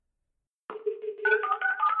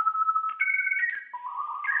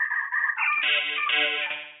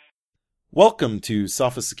Welcome to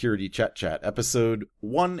Sophos Security Chat Chat, episode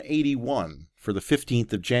 181 for the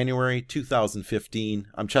 15th of January, 2015.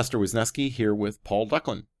 I'm Chester Wisniewski here with Paul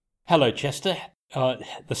Ducklin. Hello, Chester. The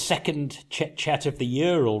second chat of the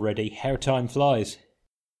year already. How time flies.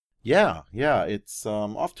 Yeah, it's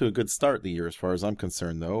off to a good start the year as far as I'm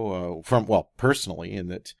concerned, though. Personally, in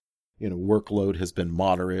that, workload has been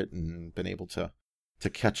moderate and been able to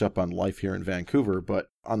catch up on life here in Vancouver. But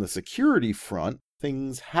on the security front,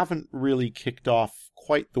 things haven't really kicked off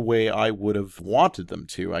quite the way I would have wanted them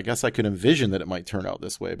to. I guess I could envision that it might turn out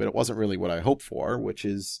this way, but it wasn't really what I hoped for, which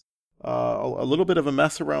is a little bit of a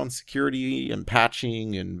mess around security and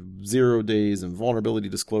patching and 0 days and vulnerability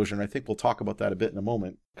disclosure. And I think we'll talk about that a bit in a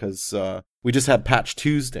moment, because we just had Patch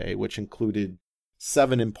Tuesday, which included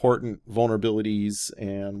 7 important vulnerabilities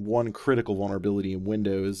and 1 critical vulnerability in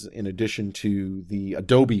Windows, in addition to the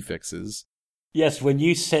Adobe fixes. Yes, when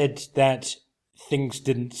you said that things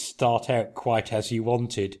didn't start out quite as you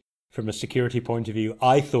wanted from a security point of view,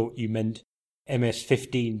 I thought you meant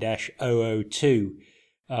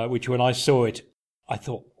MS-15-002, which when I saw it, I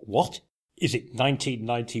thought, what? Is it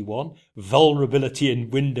 1991? Vulnerability in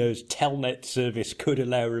Windows Telnet service could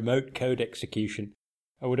allow remote code execution.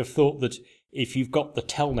 I would have thought that if you've got the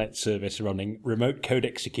Telnet service running, remote code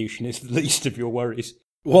execution is the least of your worries.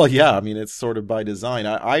 Well, yeah, I mean, it's sort of by design.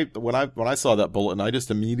 When I saw that bulletin, I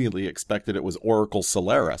just immediately expected it was Oracle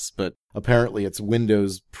Solaris, but apparently it's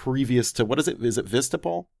Windows previous to, what is it? Is it Vista,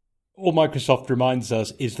 Paul? All Microsoft reminds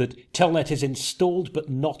us is that Telnet is installed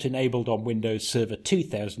but not enabled on Windows Server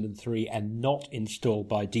 2003 and not installed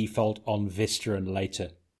by default on Vista and later.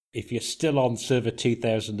 If you're still on Server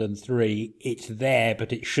 2003, it's there,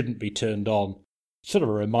 but it shouldn't be turned on. Sort of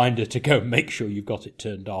a reminder to go make sure you've got it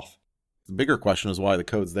turned off. The bigger question is why the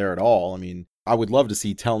code's there at all. I mean, I would love to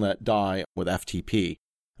see Telnet die with FTP.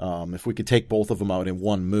 If we could take both of them out in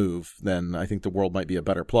one move, then I think the world might be a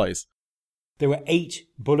better place. There were 8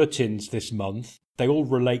 bulletins this month. They all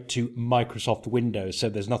relate to Microsoft Windows, so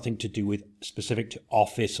there's nothing to do with specific to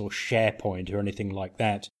Office or SharePoint or anything like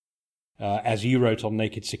that. As you wrote on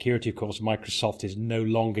Naked Security, of course, Microsoft is no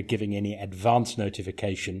longer giving any advance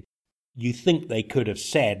notification. You think they could have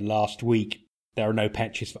said last week, there are no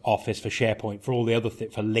patches for Office, for SharePoint, for all the other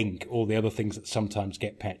for Lync, all the other things that sometimes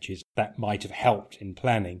get patches. That might have helped in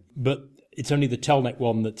planning. But it's only the Telnet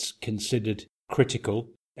one that's considered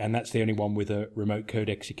critical, and that's the only one with a remote code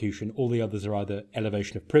execution. All the others are either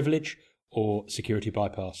elevation of privilege or security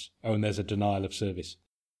bypass. Oh, and there's a denial of service.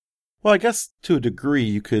 Well, I guess to a degree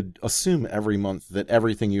you could assume every month that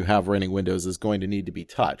everything you have running Windows is going to need to be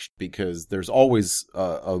touched, because there's always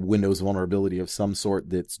a Windows vulnerability of some sort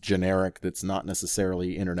that's generic, that's not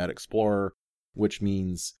necessarily Internet Explorer, which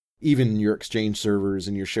means even your Exchange servers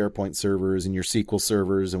and your SharePoint servers and your SQL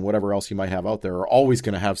servers and whatever else you might have out there are always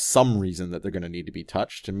going to have some reason that they're going to need to be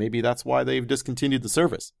touched, and maybe that's why they've discontinued the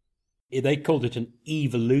service. They called it an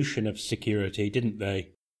evolution of security, didn't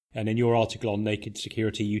they? And in your article on Naked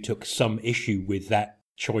Security, you took some issue with that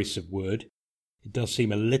choice of word. It does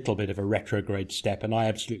seem a little bit of a retrograde step, and I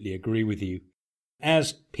absolutely agree with you.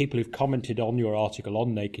 As people who've commented on your article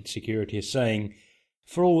on Naked Security are saying,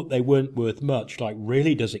 for all that they weren't worth much, like,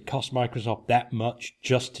 really, does it cost Microsoft that much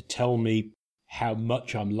just to tell me how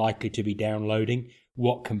much I'm likely to be downloading,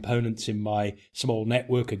 what components in my small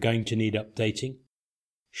network are going to need updating?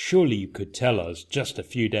 Surely you could tell us just a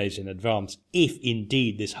few days in advance if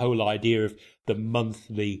indeed this whole idea of the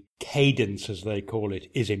monthly cadence, as they call it,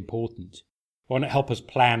 is important. Why not help us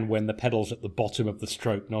plan when the pedal's at the bottom of the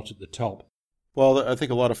stroke, not at the top? Well, I think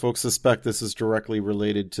a lot of folks suspect this is directly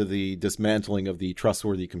related to the dismantling of the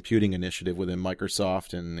Trustworthy Computing Initiative within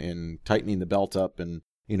Microsoft and tightening the belt up. And,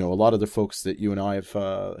 a lot of the folks that you and I have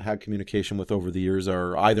had communication with over the years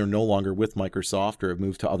are either no longer with Microsoft or have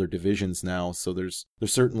moved to other divisions now. So there's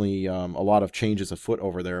certainly a lot of changes afoot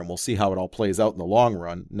over there, and we'll see how it all plays out in the long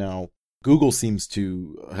run. Now, Google seems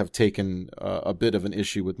to have taken a bit of an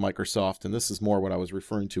issue with Microsoft, and this is more what I was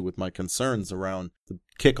referring to with my concerns around the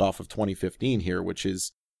kickoff of 2015 here, which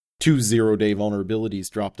is 2 0-day vulnerabilities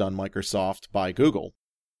dropped on Microsoft by Google.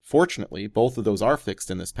 Fortunately, both of those are fixed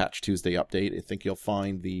in this Patch Tuesday update. I think you'll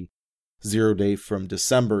find the 0-day from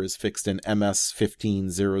December is fixed in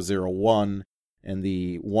MS-15001, and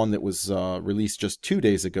the one that was released just 2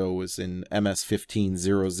 days ago was in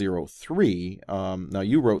MS-15003. Now,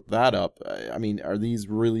 you wrote that up. I mean, are these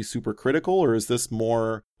really super critical, or is this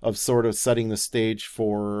more of sort of setting the stage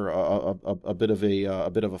for a bit of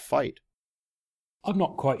a fight? I'm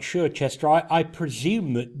not quite sure, Chester. I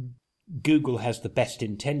presume that Google has the best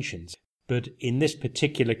intentions, but in this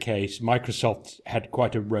particular case, Microsoft had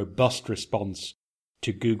quite a robust response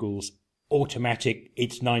to Google's automatic,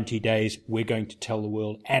 it's 90 days, we're going to tell the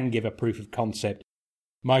world and give a proof of concept.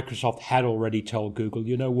 Microsoft had already told Google,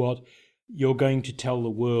 you know what, you're going to tell the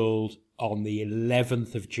world on the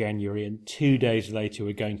 11th of January, and 2 days later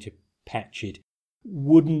we're going to patch it.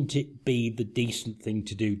 Wouldn't it be the decent thing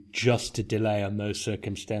to do just to delay on those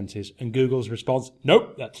circumstances? And Google's response,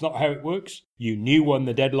 nope, that's not how it works. You knew when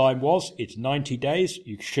the deadline was. It's 90 days.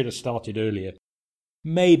 You should have started earlier.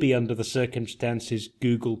 Maybe under the circumstances,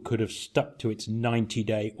 Google could have stuck to its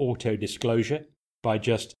 90-day auto-disclosure by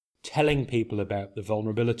just telling people about the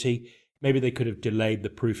vulnerability. Maybe they could have delayed the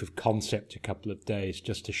proof of concept a couple of days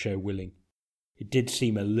just to show willing. It did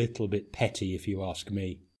seem a little bit petty, if you ask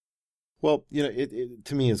me. Well, it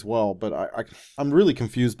to me as well, but I'm really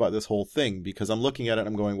confused by this whole thing because I'm looking at it and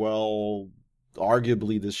I'm going, well,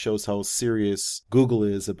 arguably this shows how serious Google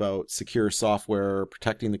is about secure software,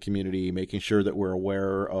 protecting the community, making sure that we're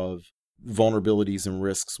aware of vulnerabilities and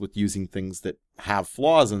risks with using things that have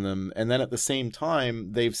flaws in them. And then at the same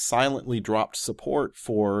time, they've silently dropped support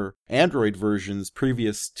for Android versions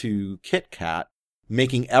previous to KitKat,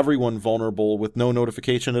 making everyone vulnerable with no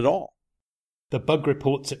notification at all. The bug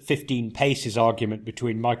reports at 15 paces argument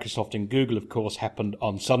between Microsoft and Google, of course, happened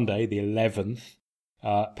on Sunday, the 11th.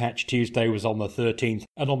 Patch Tuesday was on the 13th.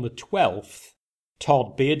 And on the 12th,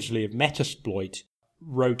 Todd Beardsley of Metasploit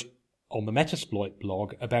wrote on the Metasploit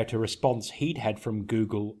blog about a response he'd had from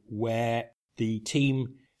Google where the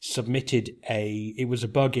team submitted it was a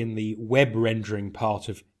bug in the web rendering part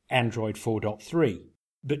of Android 4.3.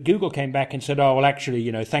 But Google came back and said, oh, well,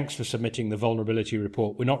 actually, thanks for submitting the vulnerability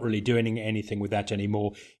report. We're not really doing anything with that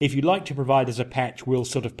anymore. If you'd like to provide us a patch, we'll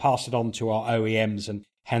sort of pass it on to our OEMs and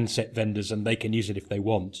handset vendors, and they can use it if they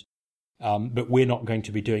want. But we're not going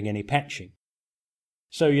to be doing any patching.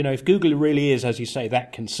 So, if Google really is, as you say,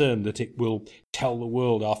 that concerned that it will tell the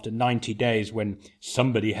world after 90 days when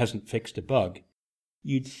somebody hasn't fixed a bug,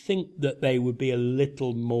 you'd think that they would be a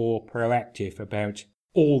little more proactive about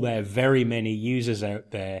all their very many users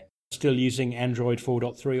out there still using Android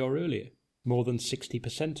 4.3 or earlier. More than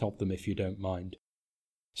 60% of them, if you don't mind.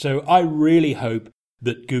 So I really hope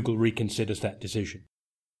that Google reconsiders that decision.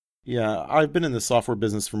 Yeah, I've been in the software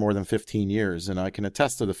business for more than 15 years, and I can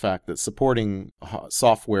attest to the fact that supporting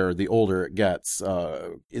software, the older it gets,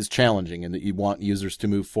 is challenging, and that you want users to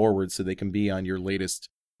move forward so they can be on your latest,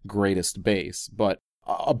 greatest base. But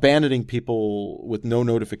abandoning people with no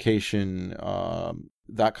notification,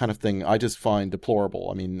 that kind of thing, I just find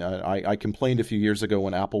deplorable. I mean, I complained a few years ago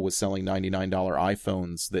when Apple was selling $99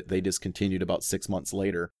 iPhones that they discontinued about 6 months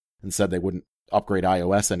later and said they wouldn't upgrade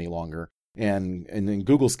iOS any longer. And in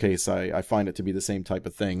Google's case, I find it to be the same type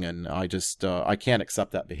of thing, and I just I can't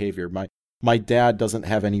accept that behavior. My dad doesn't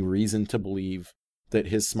have any reason to believe that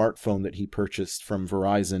his smartphone that he purchased from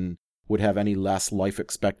Verizon would have any less life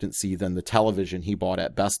expectancy than the television he bought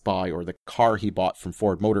at Best Buy or the car he bought from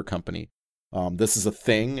Ford Motor Company. This is a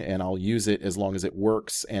thing, and I'll use it as long as it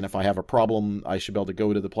works, and if I have a problem, I should be able to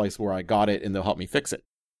go to the place where I got it, and they'll help me fix it.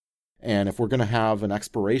 And if we're going to have an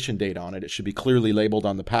expiration date on it, it should be clearly labeled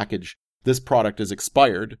on the package, this product is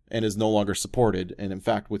expired and is no longer supported. And in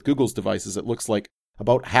fact, with Google's devices, it looks like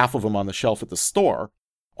about half of them on the shelf at the store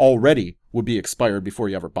already would be expired before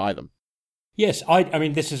you ever buy them. Yes, I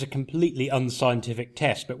mean, this is a completely unscientific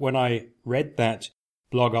test, but when I read that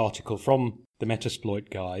blog article from the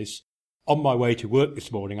Metasploit guys, on my way to work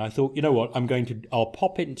this morning, I thought, you know what, I'll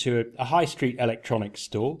pop into a high street electronics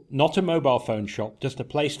store, not a mobile phone shop, just a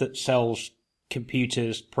place that sells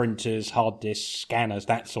computers, printers, hard disks, scanners,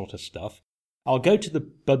 that sort of stuff. I'll go to the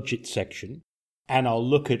budget section and I'll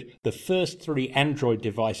look at the first 3 Android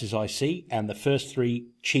devices I see and the first 3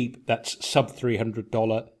 cheap, that's sub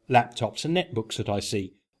 $300 laptops and netbooks that I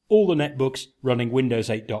see. All the netbooks running Windows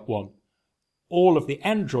 8.1. All of the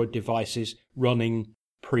Android devices running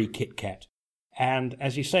pre-KitKat. And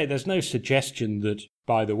as you say, there's no suggestion that,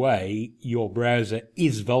 by the way, your browser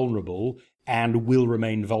is vulnerable and will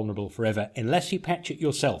remain vulnerable forever unless you patch it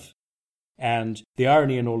yourself. And the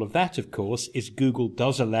irony in all of that, of course, is Google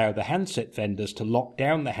does allow the handset vendors to lock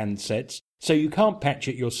down the handsets, so you can't patch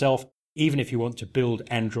it yourself, even if you want to build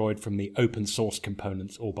Android from the open source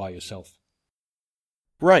components all by yourself.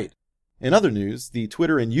 Right. In other news, the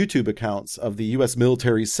Twitter and YouTube accounts of the U.S.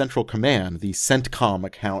 military's Central Command, the CENTCOM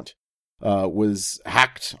account, was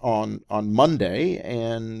hacked on Monday,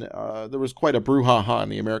 and there was quite a brouhaha in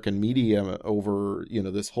the American media over,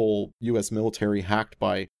 this whole U.S. military hacked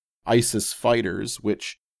by ISIS fighters,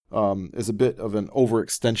 which is a bit of an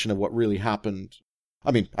overextension of what really happened.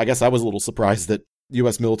 I mean, I guess I was a little surprised that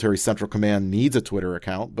U.S. military Central Command needs a Twitter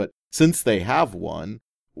account, but since they have one,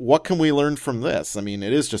 what can we learn from this? I mean,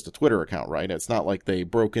 it is just a Twitter account, right? It's not like they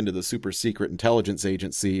broke into the super secret intelligence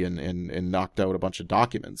agency and knocked out a bunch of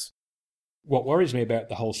documents. What worries me about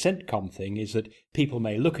the whole CENTCOM thing is that people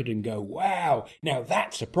may look at it and go, wow, now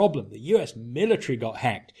that's a problem. The US military got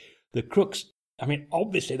hacked. The crooks, I mean,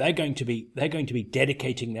 obviously they're going to be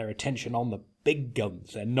dedicating their attention on the big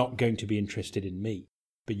guns. They're not going to be interested in me.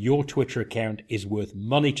 But your Twitter account is worth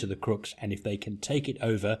money to the crooks, and if they can take it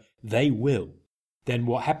over, they will. Then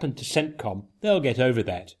what happened to CENTCOM, they'll get over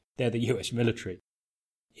that. They're the US military.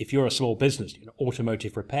 If you're a small business, an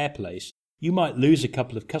automotive repair place, you might lose a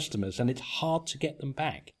couple of customers and it's hard to get them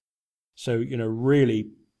back. So,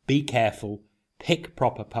 really be careful, pick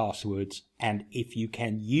proper passwords, and if you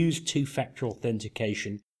can use two-factor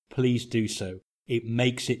authentication, please do so. It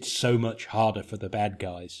makes it so much harder for the bad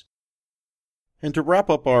guys. And to wrap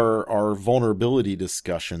up our vulnerability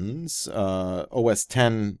discussions, OS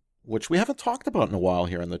X, which we haven't talked about in a while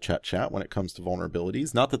here in the chat when it comes to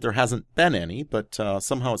vulnerabilities. Not that there hasn't been any, but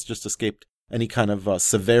somehow it's just escaped any kind of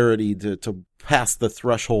severity to pass the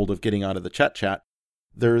threshold of getting out of the chat.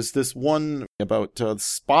 There's this one about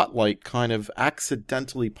Spotlight kind of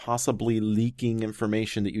accidentally possibly leaking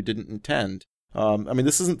information that you didn't intend. I mean,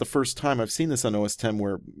 this isn't the first time I've seen this on OS X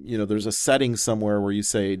where, there's a setting somewhere where you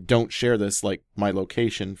say, don't share this, like my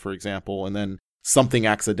location, for example, and then something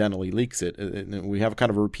accidentally leaks it. We have kind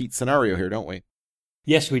of a repeat scenario here, don't we?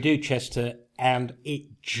 Yes, we do, Chester, and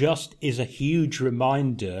it just is a huge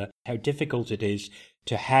reminder how difficult it is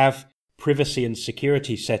to have privacy and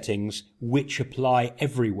security settings which apply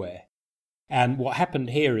everywhere. And what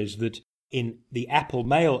happened here is that in the Apple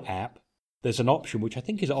Mail app, there's an option, which I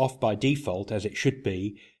think is off by default, as it should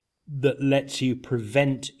be, that lets you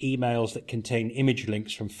prevent emails that contain image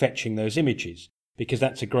links from fetching those images, because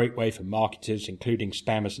that's a great way for marketers, including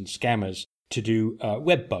spammers and scammers, to do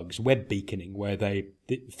web bugs, web beaconing, where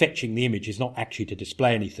fetching the image is not actually to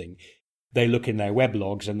display anything. They look in their web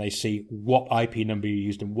logs and they see what IP number you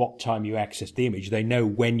used and what time you accessed the image. They know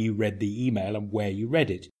when you read the email and where you read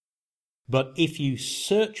it. But if you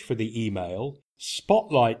search for the email,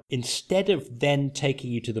 Spotlight, instead of then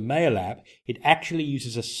taking you to the Mail app, it actually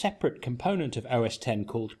uses a separate component of OS X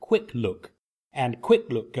called Quick Look. And Quick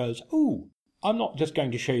Look goes, ooh, I'm not just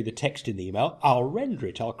going to show you the text in the email, I'll render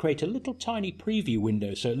it. I'll create a little tiny preview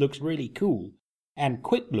window so it looks really cool. And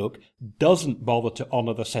Quick Look doesn't bother to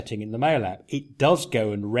honor the setting in the Mail app. It does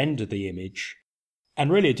go and render the image.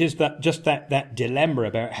 And really it is that dilemma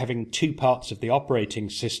about having two parts of the operating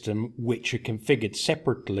system which are configured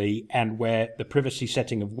separately and where the privacy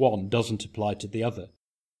setting of one doesn't apply to the other.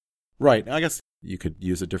 Right. I guess you could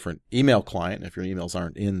use a different email client. If your emails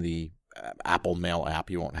aren't in the Apple Mail app,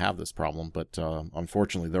 you won't have this problem. But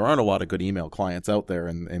unfortunately, there aren't a lot of good email clients out there.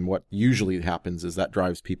 And what usually happens is that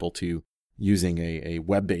drives people to using a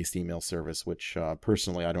web-based email service, which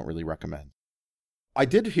personally I don't really recommend. I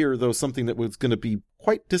did hear, though, something that was going to be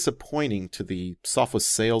quite disappointing to the Sophos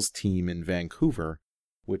sales team in Vancouver,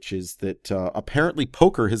 which is that apparently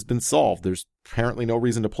poker has been solved. There's apparently no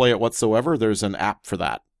reason to play it whatsoever. There's an app for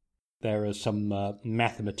that. There are some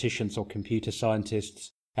mathematicians or computer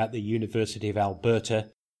scientists at the University of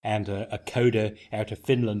Alberta and a coder out of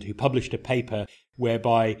Finland who published a paper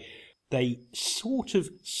whereby they sort of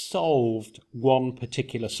solved one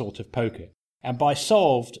particular sort of poker. And by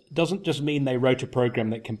solved doesn't just mean they wrote a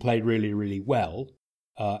program that can play really, really well,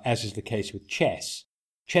 as is the case with chess.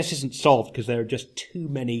 Chess isn't solved because there are just too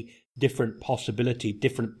many different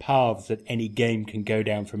different paths that any game can go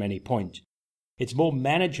down from any point. It's more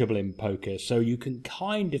manageable in poker, so you can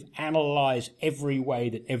kind of analyze every way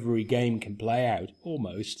that every game can play out,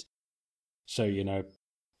 almost. So,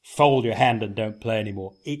 fold your hand and don't play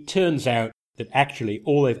anymore. It turns out that actually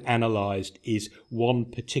all they've analysed is one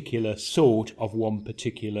particular sort of one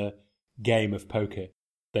particular game of poker.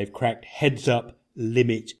 They've cracked heads up,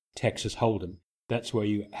 limit, Texas Hold'em. That's where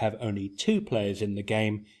you have only two players in the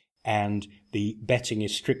game and the betting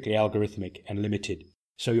is strictly algorithmic and limited.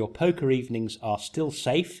 So your poker evenings are still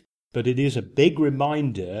safe, but it is a big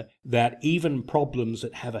reminder that even problems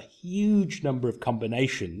that have a huge number of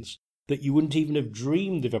combinations that you wouldn't even have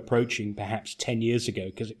dreamed of approaching perhaps 10 years ago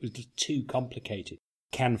because it was just too complicated,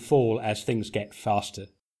 can fall as things get faster,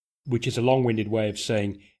 which is a long-winded way of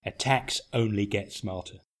saying attacks only get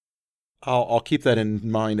smarter. I'll keep that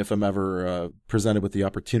in mind if I'm ever presented with the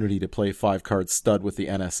opportunity to play 5-card stud with the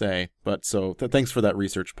NSA. But so thanks for that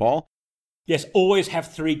research, Paul. Yes, always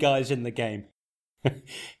have 3 guys in the game.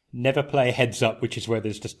 Never play heads up, which is where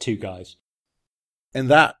there's just 2 guys. And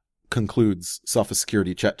that concludes Sophos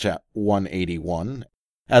Security Chat 181.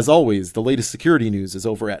 As always, the latest security news is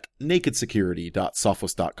over at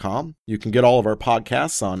nakedsecurity.sophos.com. You can get all of our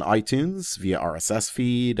podcasts on iTunes, via RSS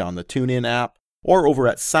feed, on the TuneIn app, or over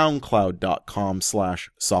at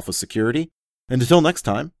soundcloud.com/sophosecurity. And until next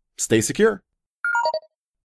time, stay secure.